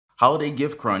holiday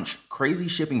gift crunch, crazy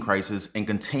shipping crisis, and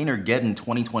Containergeddon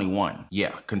 2021. Yeah,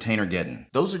 Containergeddon.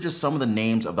 Those are just some of the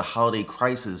names of the holiday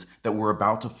crisis that we're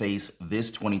about to face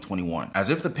this 2021. As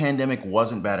if the pandemic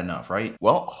wasn't bad enough, right?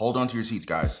 Well, hold on to your seats,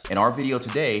 guys. In our video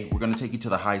today, we're gonna take you to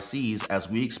the high seas as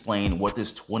we explain what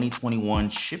this 2021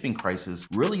 shipping crisis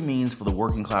really means for the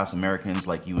working class Americans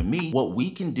like you and me, what we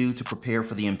can do to prepare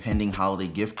for the impending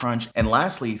holiday gift crunch, and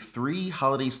lastly, 3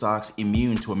 holiday stocks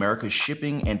immune to America's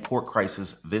shipping and port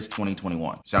crisis this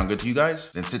 2021. Sound good to you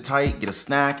guys? Then sit tight, get a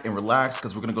snack, and relax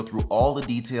because we're gonna go through all the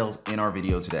details in our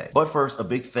video today. But first, a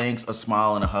big thanks, a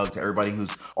smile, and a hug to everybody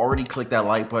who's already clicked that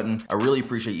like button. I really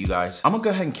appreciate you guys. I'm gonna go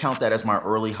ahead and count that as my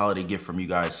early holiday gift from you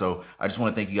guys, so I just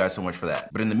wanna thank you guys so much for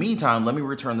that. But in the meantime, let me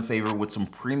return the favor with some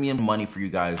premium money for you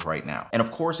guys right now. And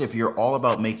of course, if you're all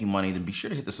about making money, then be sure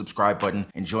to hit the subscribe button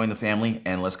and join the family,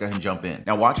 and let's go ahead and jump in.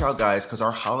 Now watch out, guys, because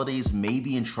our holidays may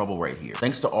be in trouble right here.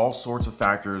 Thanks to all sorts of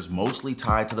factors, mostly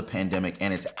tied to the pandemic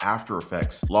and its after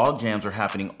effects, logjams are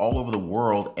happening all over the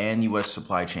world and US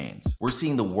supply chains. We're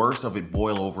seeing the worst of it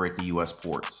boil over at the US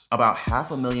ports. About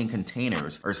 500,000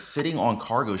 containers are sitting on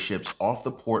cargo ships off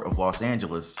the port of Los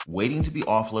Angeles, waiting to be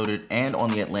offloaded and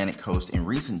on the Atlantic coast in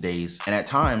recent days, and at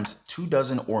times,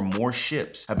 24 or more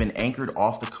ships have been anchored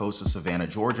off the coast of Savannah,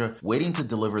 Georgia, waiting to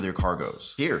deliver their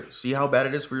cargoes. Here, see how bad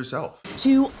it is for yourself.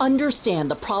 To understand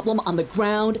the problem on the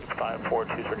ground,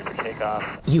 542 ready for takeoff.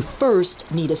 you first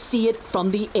need to see it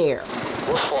from the air.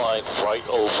 We're flying right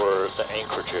over the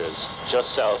anchorages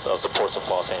just south of the ports of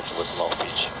Los Angeles and Long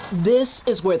Beach. This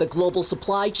is where the global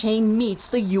supply chain meets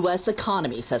the U.S.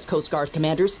 economy, says Coast Guard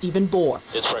Commander Stephen Bohr.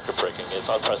 It's record-breaking. It's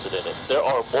unprecedented. There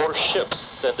are more ships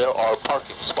than there are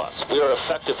parking spots. We are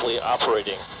effectively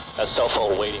operating a cell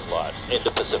phone waiting lot in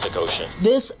the Pacific Ocean.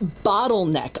 This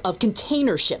bottleneck of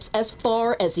container ships, as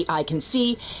far as the eye can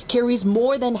see, carries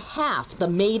more than half the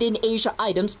made-in-Asia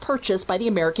items purchased by the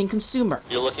American consumer.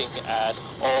 You're looking at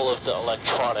all of the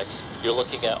electronics. You're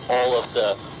looking at all of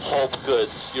the home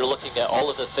goods. You're looking at all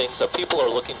of the things that people are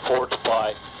looking forward to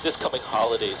buy this coming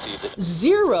holiday season.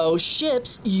 0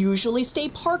 ships usually stay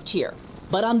parked here.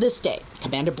 But on this day,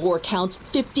 Commander Bohr counts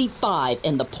 55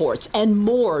 in the ports and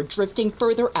more drifting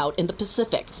further out in the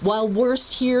Pacific. While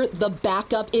worst here, the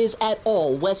backup is at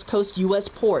all West Coast U.S.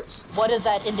 ports. What does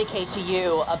that indicate to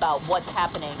you about what's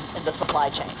happening in the supply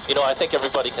chain? You know, I think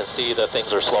everybody can see that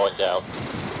things are slowing down.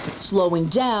 Slowing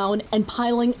down and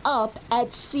piling up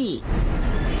at sea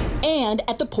and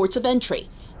at the ports of entry.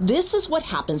 This is what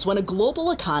happens when a global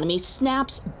economy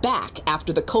snaps back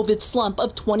after the COVID slump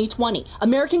of 2020.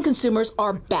 American consumers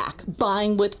are back,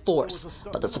 buying with force,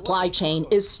 but the supply chain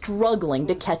is struggling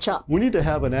to catch up. We need to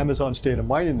have an Amazon state of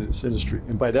mind in this industry,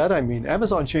 and by that I mean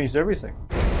Amazon changed everything.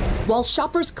 While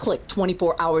shoppers click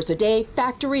 24 hours a day,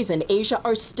 factories in Asia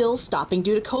are still stopping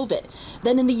due to COVID.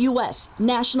 Then in the U.S.,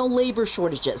 national labor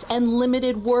shortages and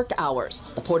limited work hours.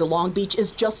 The Port of Long Beach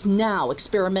is just now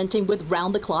experimenting with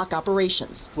round-the-clock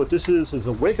operations. What this is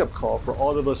a wake-up call for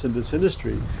all of us in this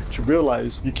industry to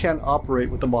realize you can't operate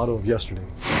with the model of yesterday.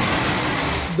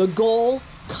 The goal?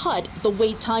 Cut the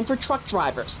wait time for truck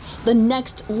drivers, the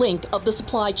next link of the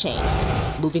supply chain,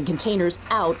 moving containers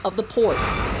out of the port.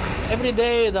 Every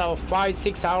day, though,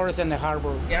 5-6 hours in the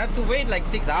harbor. You have to wait like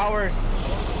 6 hours.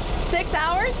 6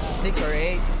 hours? 6 or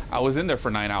 8. I was in there for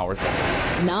 9 hours.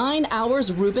 9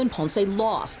 hours Ruben Ponce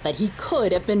lost that he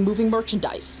could have been moving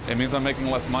merchandise. It means I'm making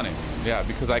less money. Yeah,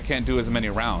 because I can't do as many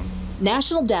rounds.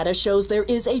 National data shows there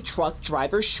is a truck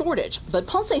driver shortage, but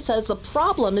Ponce says the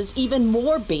problem is even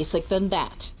more basic than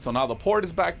that. So now the port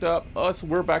is backed up,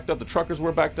 we're backed up, the truckers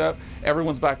were backed up,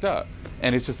 everyone's backed up.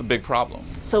 And it's just a big problem.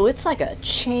 So it's like a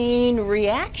chain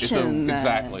reaction.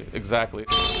 Exactly.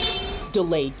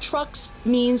 Delayed trucks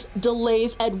means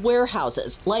delays at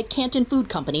warehouses like Canton Food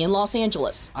Company in Los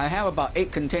Angeles. I have about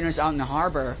 8 containers out in the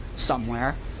harbor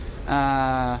somewhere,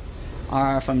 are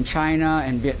from China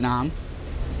and Vietnam.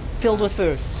 Filled with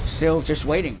food. Still just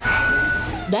waiting.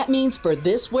 That means for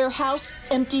this warehouse,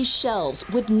 empty shelves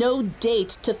with no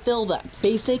date to fill them.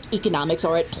 Basic economics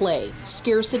are at play.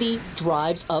 Scarcity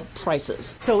drives up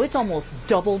prices. So it's almost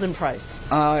doubled in price.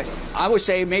 I would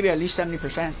say maybe at least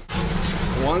 70%.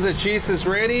 Once the cheese is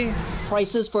ready,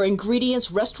 prices for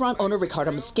ingredients restaurant owner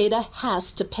Ricardo Mosqueda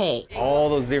has to pay. all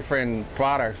those different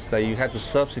products that you had to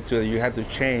substitute, you had to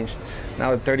change,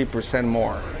 now 30%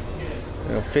 more,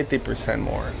 50%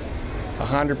 more.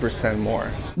 100%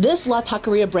 more. This La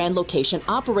Taqueria brand location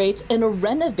operates in a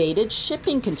renovated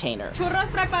shipping container. Churros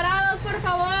preparados, por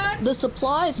favor. The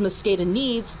supplies Mosqueda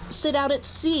needs sit out at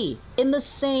sea in the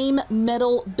same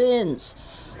metal bins.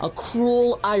 A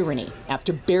cruel irony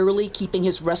after barely keeping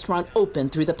his restaurant open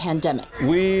through the pandemic.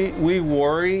 We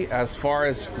worry as far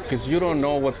as, because you don't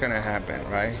know what's going to happen,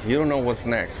 right? You don't know what's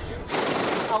next.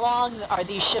 How long are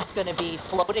these ships going to be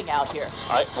floating out here?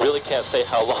 I really can't say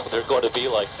how long they're going to be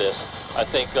like this. I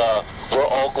think we're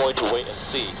all going to wait and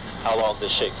see how long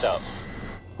this shakes out.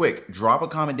 Quick, drop a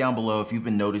comment down below if you've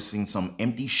been noticing some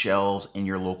empty shelves in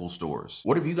your local stores.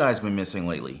 What have you guys been missing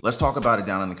lately? Let's talk about it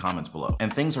down in the comments below.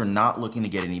 And things are not looking to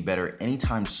get any better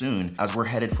anytime soon, as we're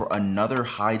headed for another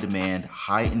high demand,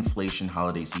 high inflation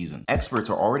holiday season.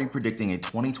 Experts are already predicting a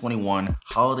 2021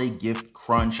 holiday gift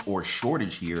crunch or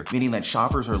shortage here, meaning that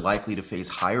shoppers are likely to face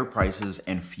higher prices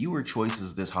and fewer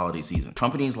choices this holiday season.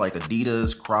 Companies like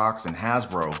Adidas, Crocs, and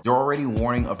Hasbro, they're already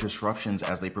warning of disruptions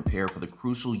as they prepare for the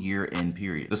crucial year-end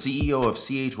period. The CEO of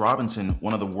C.H. Robinson,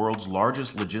 one of the world's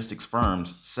largest logistics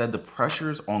firms, said the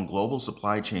pressures on global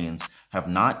supply chains have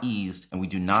not eased, and we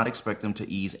do not expect them to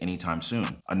ease anytime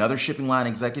soon. Another shipping line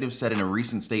executive said in a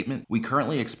recent statement, "We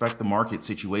currently expect the market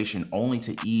situation only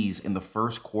to ease in the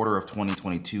first quarter of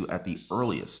 2022 at the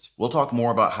earliest." We'll talk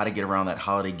more about how to get around that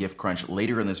holiday gift crunch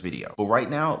later in this video. But right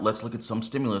now, let's look at some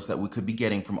stimulus that we could be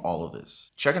getting from all of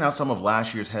this. Checking out some of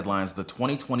last year's headlines, the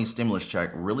 2020 stimulus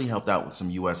check really helped out with some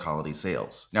US holiday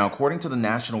sales. Now, according to the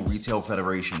National Retail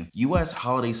Federation, US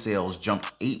holiday sales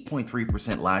jumped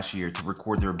 8.3% last year to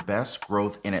record their best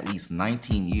growth in at least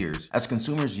 19 years as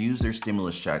consumers use their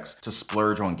stimulus checks to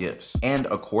splurge on gifts. And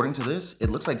according to this, it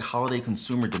looks like holiday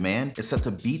consumer demand is set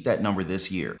to beat that number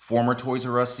this year. Former Toys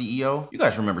R Us CEO, you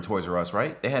guys remember Toys R Us,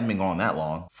 right? They hadn't been gone that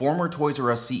long. Former Toys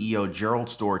R Us CEO Gerald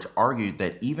Storch argued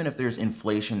that even if there's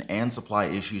inflation and supply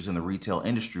issues in the retail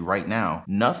industry right now,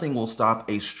 nothing will stop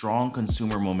a strong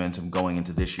consumer momentum going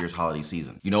into this year's holiday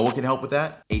season. You know what can help with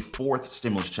that? A fourth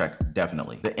stimulus check,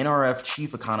 definitely. The NRF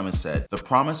chief economist said the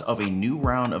promise of a new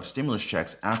round of stimulus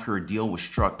checks after a deal was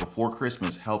struck before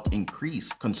Christmas helped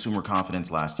increase consumer confidence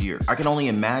last year. I can only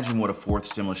imagine what a fourth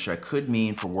stimulus check could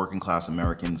mean for working class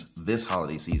Americans this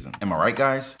holiday season. Am I right,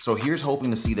 guys? So here's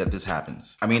hoping to see that this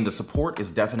happens. I mean, the support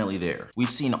is definitely there. We've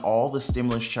seen all the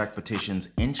stimulus check petitions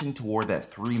inching toward that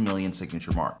 3 million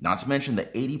signature mark. Not to mention the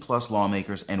 80+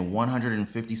 lawmakers and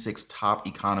 156 top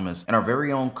economists and our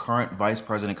very own current Vice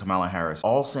President Kamala Harris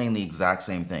all saying the exact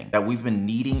same thing, that we've been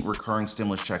needing recurring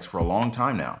stimulus checks for a long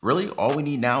time now. Really, all we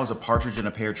need now is a partridge in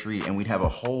a pear tree and we'd have a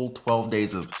whole 12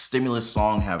 days of stimulus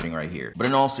song happening right here. But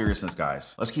in all seriousness,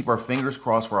 guys, let's keep our fingers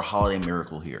crossed for a holiday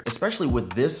miracle here, especially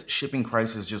with this shipping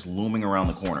crisis just looming around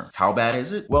the corner. How bad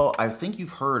is it? Well, I think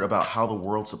you've heard about how the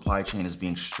world supply chain is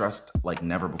being stressed like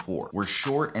never before. We're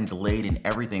short and delayed in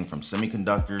everything from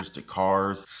semiconductors to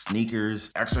cars, sneakers,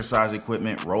 exercise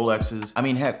equipment, Rolexes. I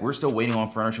mean, heck, we're still waiting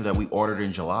on furniture that we ordered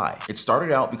in July. It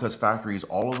started out because factories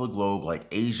all over the globe like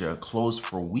Asia closed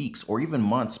for weeks or even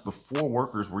months before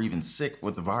workers were even sick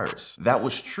with the virus. That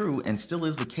was true and still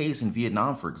is the case in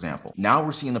Vietnam, for example. Now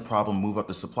we're seeing the problem move up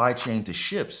the supply chain to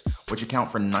ships, which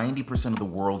account for 90% of the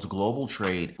world's global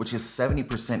trade, which is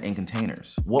 70% in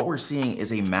containers. What we're seeing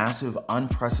is a massive,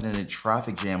 unprecedented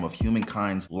traffic jam of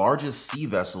humankind's largest sea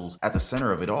vessels at the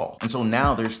center of it all. And so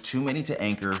now there's too many to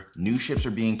anchor, new ships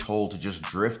are being told to just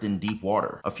drift in deep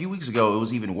water. A few weeks ago, it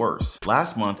was even worse.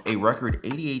 Last month, a record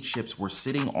 88 ships were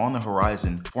sitting on the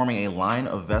horizon, forming a line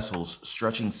of vessels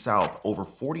stretching south over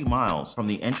 40 miles from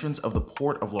the entrance of the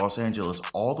port of Los Angeles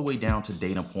all the way down to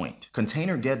Dana Point.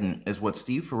 Containergeddon is what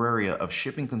Steve Ferreira of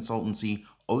shipping consultancy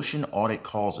Ocean Audit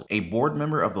calls it. A board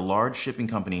member of the large shipping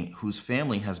company whose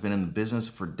family has been in the business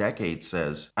for decades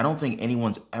says, "I don't think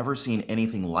anyone's ever seen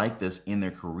anything like this in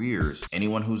their careers,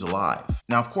 anyone who's alive."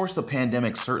 Now, of course, the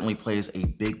pandemic certainly plays a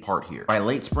big part here. By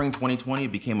late spring 2020,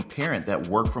 it became apparent that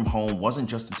work from home wasn't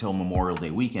just until Memorial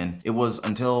Day weekend, it was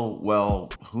until,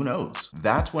 well, who knows?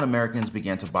 That's when Americans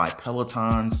began to buy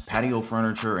Pelotons, patio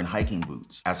furniture, and hiking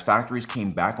boots. As factories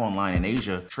came back online in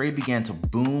Asia, trade began to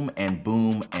boom and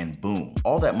boom and boom.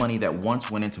 All that money that once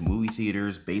went into movie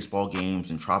theaters, baseball games,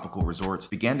 and tropical resorts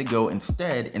began to go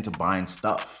instead into buying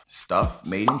stuff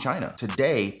made in China.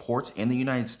 Today, ports in the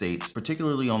United States,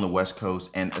 particularly on the West Coast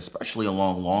and especially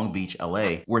along Long Beach,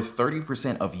 LA, where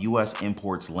 30% of US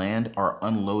imports land, are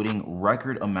unloading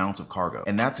record amounts of cargo.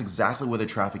 And that's exactly where the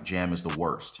traffic jam is the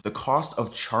worst. The cost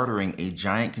of chartering a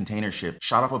giant container ship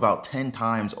shot up about 10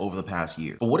 times over the past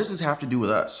year. But what does this have to do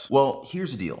with us? Well,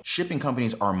 here's the deal. Shipping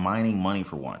companies are mining money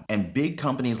for one, and big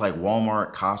companies like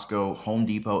Walmart, Costco, Home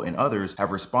Depot, and others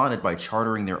have responded by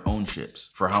chartering their own ships.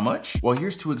 For how much? Well,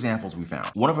 here's two examples we found.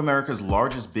 One of America's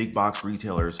largest big box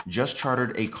retailers just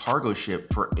chartered a cargo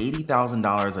ship for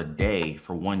 $80,000 a day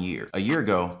for 1 year. A year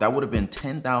ago, that would have been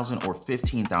 $10,000 or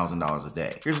 $15,000 a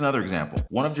day. Here's another example.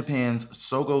 One of Japan's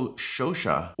Sogo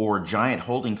Shosha, or giant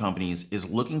holding companies, is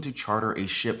looking to charter a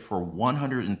ship for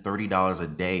 $130 a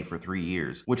day for 3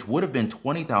 years, which would have been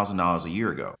 $20,000 a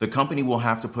year ago. The company will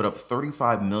have to put up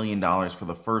 $35 million for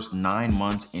the first 9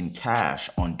 months in cash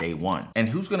on day one. And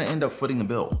who's gonna end up footing the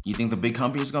bill? You think the big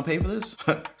company is gonna pay for this?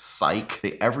 Psych.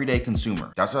 The everyday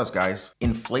consumer. That's us, guys.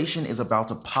 Inflation is about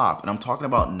to pop, and I'm talking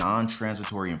about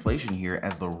non-transitory inflation here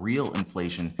as the real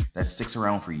inflation that sticks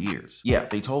around for years. Yeah,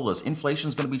 they told us inflation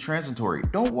is gonna be transitory.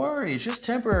 Don't worry, it's just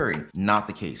temporary. Not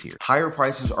the case here. Higher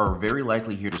prices are very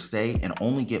likely here to stay and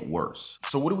only get worse.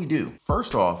 So what do?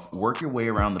 First off, work your way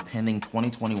around the pending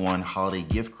 2021 holiday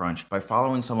gift crunch by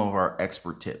following some of our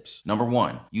expert tips. Number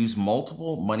 1, use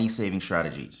multiple money-saving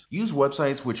strategies. Use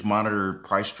websites which monitor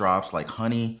price drops like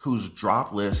Honey, whose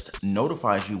drop list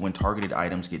notifies you when targeted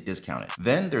items get discounted.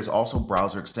 Then there's also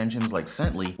browser extensions like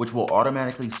Cently, which will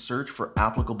automatically search for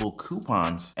applicable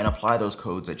coupons and apply those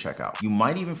codes at checkout. You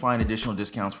might even find additional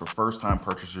discounts for first-time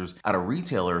purchasers at a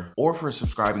retailer or for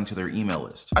subscribing to their email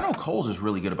list. I know Kohl's is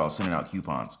really good about sending out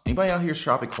coupons. Anybody out here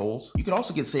shop at Kohl's? You can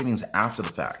also get savings after the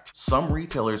fact. Some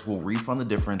retailers will refund the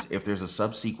difference if there's a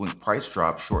subsequent price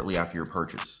drop shortly after your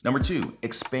purchase. Number 2,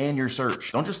 expand your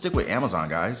search. Don't just stick with Amazon,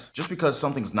 guys. Just because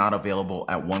something's not available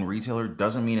at one retailer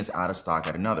doesn't mean it's out of stock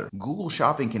at another. Google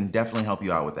Shopping can definitely help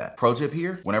you out with that. Pro tip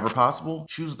here, whenever possible,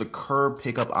 choose the curb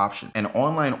pickup option. An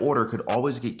online order could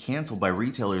always get canceled by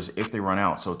retailers if they run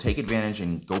out, so take advantage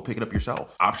and go pick it up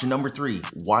yourself. Option number 3,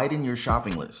 widen your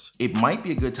shopping list. It might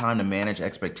be a good time to manage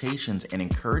expectations and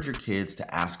encourage your kids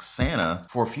to ask Santa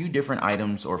for a few different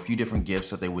items or a few different gifts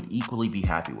that they would equally be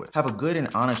happy with. Have a good and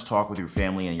honest talk with your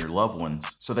family and your loved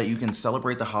ones so that you can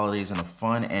celebrate the holidays in a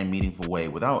fun and meaningful way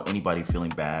without anybody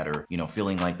feeling bad or,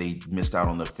 feeling like they missed out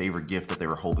on the favorite gift that they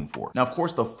were hoping for. Now, of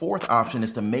course, the fourth option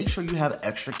is to make sure you have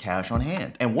extra cash on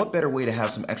hand. And what better way to have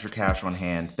some extra cash on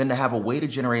hand than to have a way to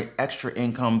generate extra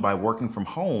income by working from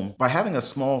home, by having a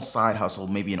small side hustle,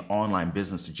 maybe an online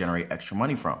business to generate extra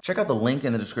money from. Check out the link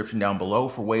in the description down below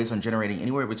for ways on generating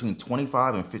anywhere between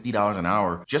 $25 and $50 an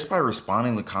hour just by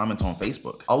responding to comments on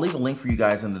Facebook. I'll leave a link for you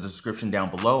guys in the description down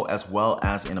below as well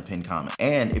as in a pinned comment.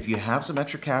 And if you have some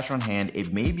extra cash on hand,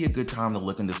 it may be a good time to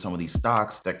look into some of these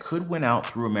stocks that could win out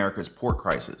through America's port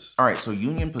crisis. All right, so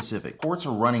Union Pacific. Ports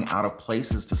are running out of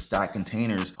places to stack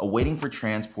containers awaiting for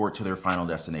transport to their final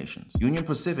destinations. Union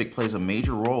Pacific plays a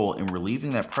major role in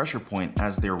relieving that pressure point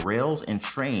as their rails and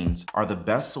trains are the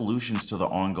best solutions to the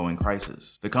ongoing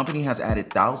crisis. The company has added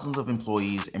thousands of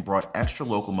employees and brought extra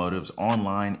locomotives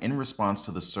online in response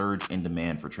to the surge in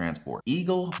demand for transport.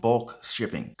 Eagle Bulk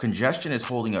Shipping. Congestion is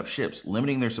holding up ships,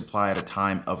 limiting their supply at a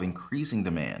time of increasing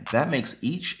demand. That makes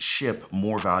each ship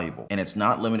more valuable, and it's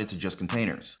not limited to just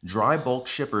containers. Dry bulk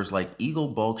shippers like Eagle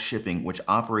Bulk Shipping, which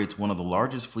operates one of the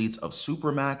largest fleets of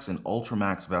Supermax and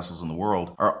Ultramax vessels in the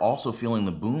world, are also feeling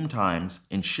the boom times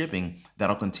in shipping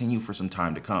that'll continue for some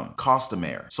time to come.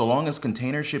 Costamare. So long as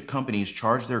container ship companies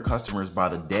charge their customers by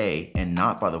the day and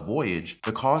not by the voyage,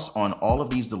 the cost on all of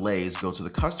these delays go to the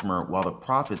customer while the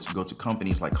profits go to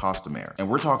companies like Costamare. And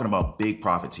we're talking about big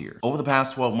profits here. Over the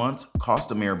past 12 months,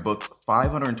 Costamare booked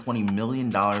 $520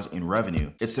 million in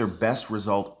revenue. It's their best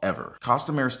result ever.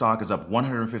 Costamare stock is up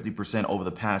 150% over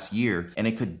the past year, and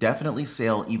it could definitely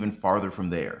sail even farther from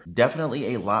there.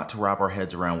 Definitely a lot to wrap our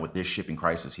heads around with this shipping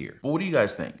crisis here. But what do you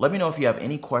guys think? Let me know if you have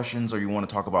any questions or you want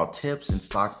to talk about tips and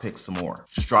stock picks some more.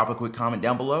 Just drop a quick comment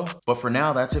down below. But for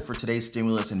now, that's it for today's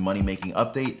stimulus and money making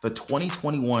update. The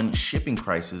 2021 shipping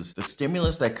crisis, the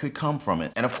stimulus that could come from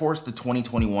it, and of course the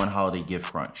 2021 holiday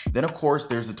gift crunch. Then of course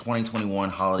there's the 2021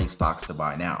 holiday stocks to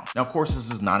buy now. Now of course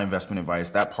this is not investment advice,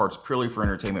 that part's purely for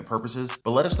entertainment purposes,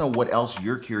 but let us know what else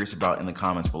you're curious about in the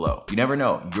comments below. You never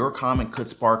know, your comment could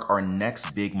spark our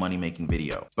next big money making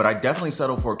video. But I definitely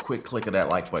settle for a quick click of that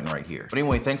like button right here. But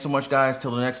anyway, thanks so much guys,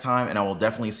 till the next time, and I will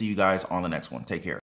definitely see you guys on the next one. Take care.